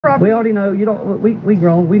property. We already know. You don't. We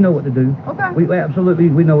grown. We know what to do. Okay. We absolutely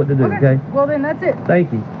know what to do. Okay. Well then, that's it.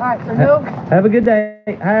 Thank you. All right. So no. Have a good day.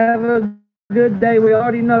 Have a good day. We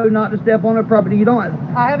already know not to step on the property. You don't.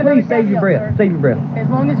 I haven't. Please save your breath. Save your breath. As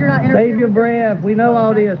long as you're not interfering. Save your breath. We know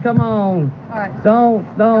all this. Come on. All right. Don't.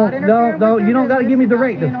 You don't got to give me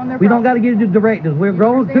directives. We don't got to give you directives. We're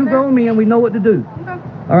two grown men. We know what to do. Okay.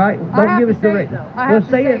 All right. Don't give us directives. Well,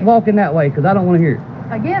 say it walking that way, because I don't want to hear it.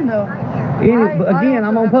 Again, though. Again,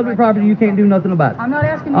 I'm on public property. You can't do nothing about it. I'm not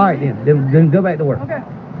asking you. All right, then go back to work. Okay.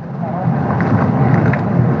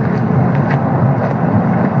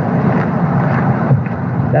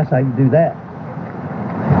 That's how you do that.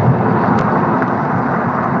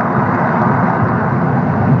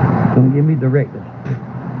 Don't give me directives.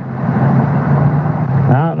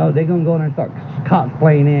 I don't know. They're gonna go in there and start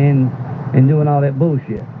cosplaying and doing all that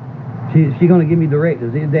bullshit. She's gonna give me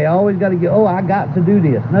directives. They always got to get. Oh, I got to do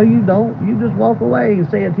this. No, you don't. You just walk away and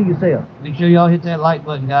say it to yourself. Make sure y'all hit that like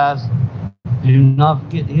button, guys. Do not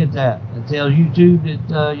forget to hit that. It tells YouTube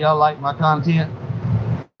that y'all like my content.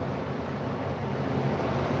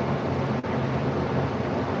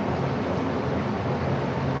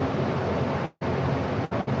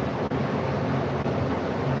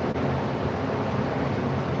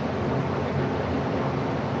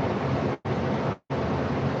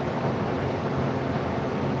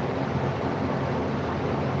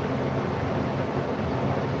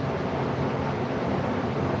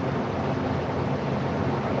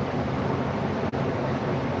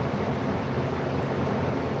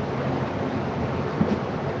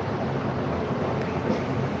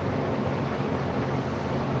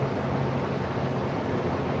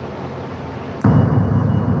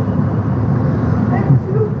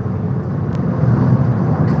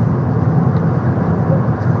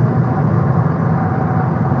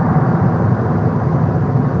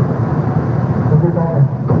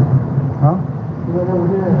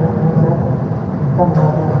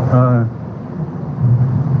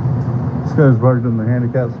 This guy's parked in the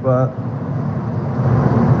handicap spot.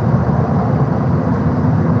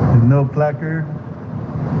 No placard.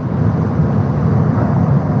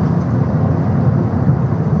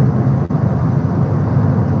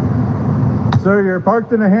 Sir, you're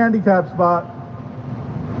parked in a handicap spot.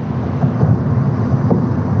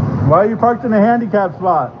 Why are you parked in a handicap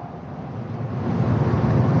spot?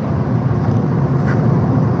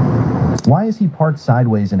 Why is he parked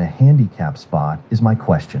sideways in a handicap spot is my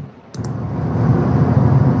question.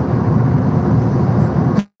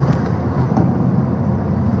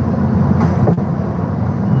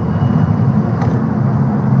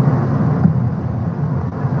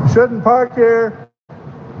 You shouldn't park here.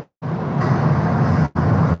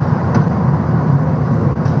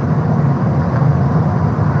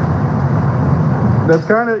 That's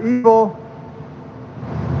kind of evil.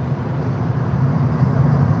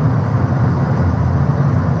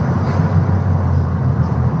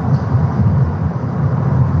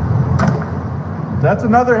 That's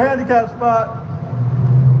another handicap spot.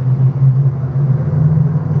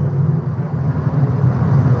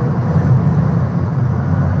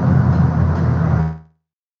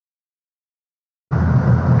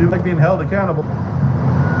 You like being held accountable.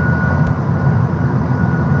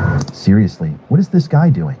 Seriously, what is this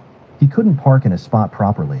guy doing? He couldn't park in a spot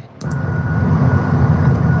properly.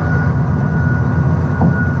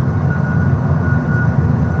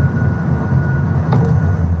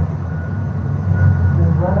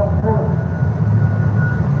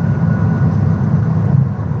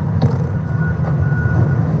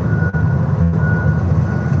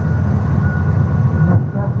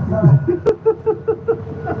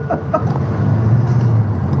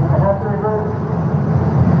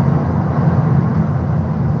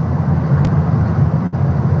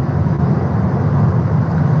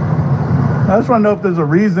 I just want to know if there's a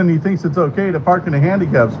reason he thinks it's okay to park in a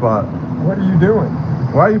handicap spot. What are you doing?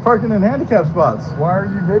 Why are you parking in handicap spots? Why are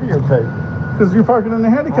you videotaping? Because you're parking in a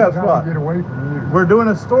handicap I'm trying spot. to get away from you. We're doing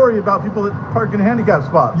a story about people that park in handicap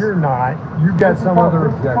spots. You're not. You've got some other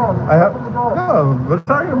objective. I have. No, what are you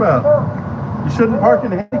talking about? You shouldn't park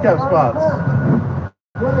in handicap spots.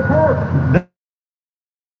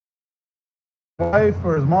 Wife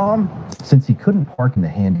or his mom? Since he couldn't park in the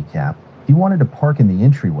handicap, he wanted to park in the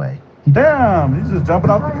entryway. Damn, he's just jumping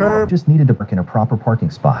off the curb. Just needed to park in a proper parking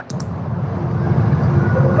spot.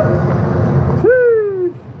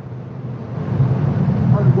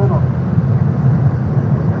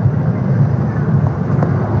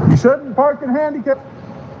 You shouldn't park in handicap.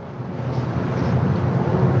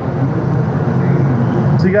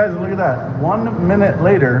 See guys, look at that. 1 minute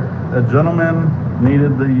later, a gentleman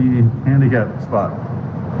needed the handicap spot.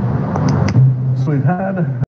 we've had